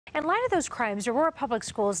In light of those crimes, Aurora Public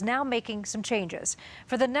Schools is now making some changes.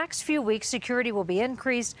 For the next few weeks, security will be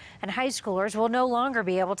increased and high schoolers will no longer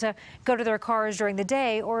be able to go to their cars during the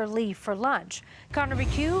day or leave for lunch. Connor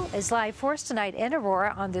McHugh is live for us tonight in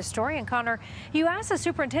Aurora on this story. And Connor, you asked the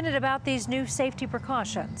superintendent about these new safety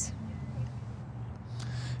precautions.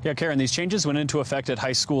 Yeah, Karen, these changes went into effect at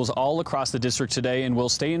high schools all across the district today and will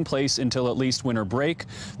stay in place until at least winter break.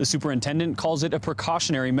 The superintendent calls it a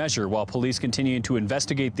precautionary measure while police continue to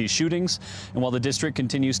investigate these shootings and while the district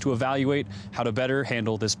continues to evaluate how to better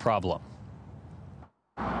handle this problem.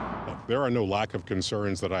 There are no lack of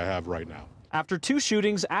concerns that I have right now. After two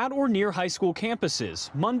shootings at or near high school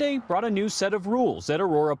campuses, Monday brought a new set of rules at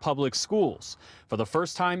Aurora Public Schools. For the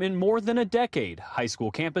first time in more than a decade, high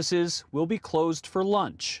school campuses will be closed for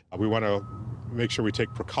lunch. We want to make sure we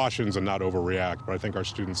take precautions and not overreact, but I think our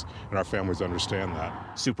students and our families understand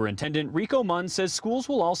that. Superintendent Rico Munn says schools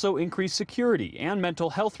will also increase security and mental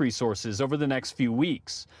health resources over the next few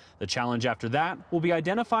weeks. The challenge after that will be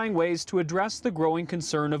identifying ways to address the growing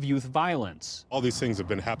concern of youth violence. All these things have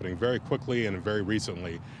been happening very quickly and very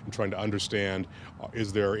recently, and trying to understand,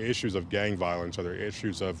 is there issues of gang violence, are there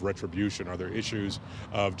issues of retribution, are there issues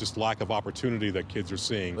of just lack of opportunity that kids are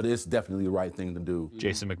seeing? But it's definitely the right thing to do.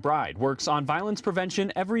 Jason McBride works on violence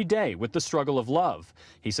prevention every day with the struggle of love.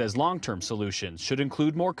 He says long-term solutions should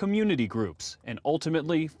include more community groups and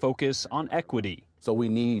ultimately focus on equity. So we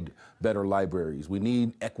need better libraries. We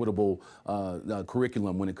need equitable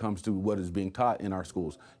curriculum when it comes to what is being taught in our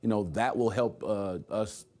schools. You know, that will help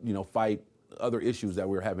us, fight other issues that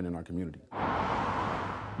we're having in our community.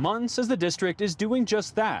 Munn says the district is doing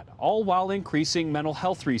just that, all while increasing mental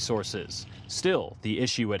health resources. Still, the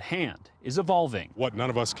issue at hand is evolving. What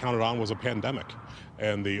none of us counted on was a pandemic,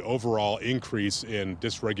 and the overall increase in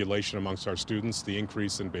dysregulation amongst our students, the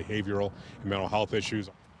increase in behavioral and mental health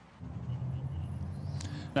issues.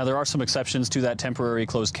 Now, there are some exceptions to that temporary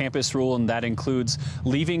closed campus rule, and that includes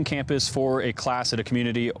leaving campus for a class at a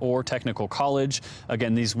community or technical college.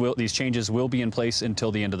 Again, these changes will be in place until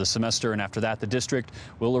the end of the semester, and after that, the district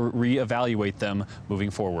will reevaluate them moving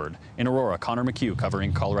forward. In Aurora, Connor McHugh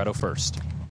covering Colorado First.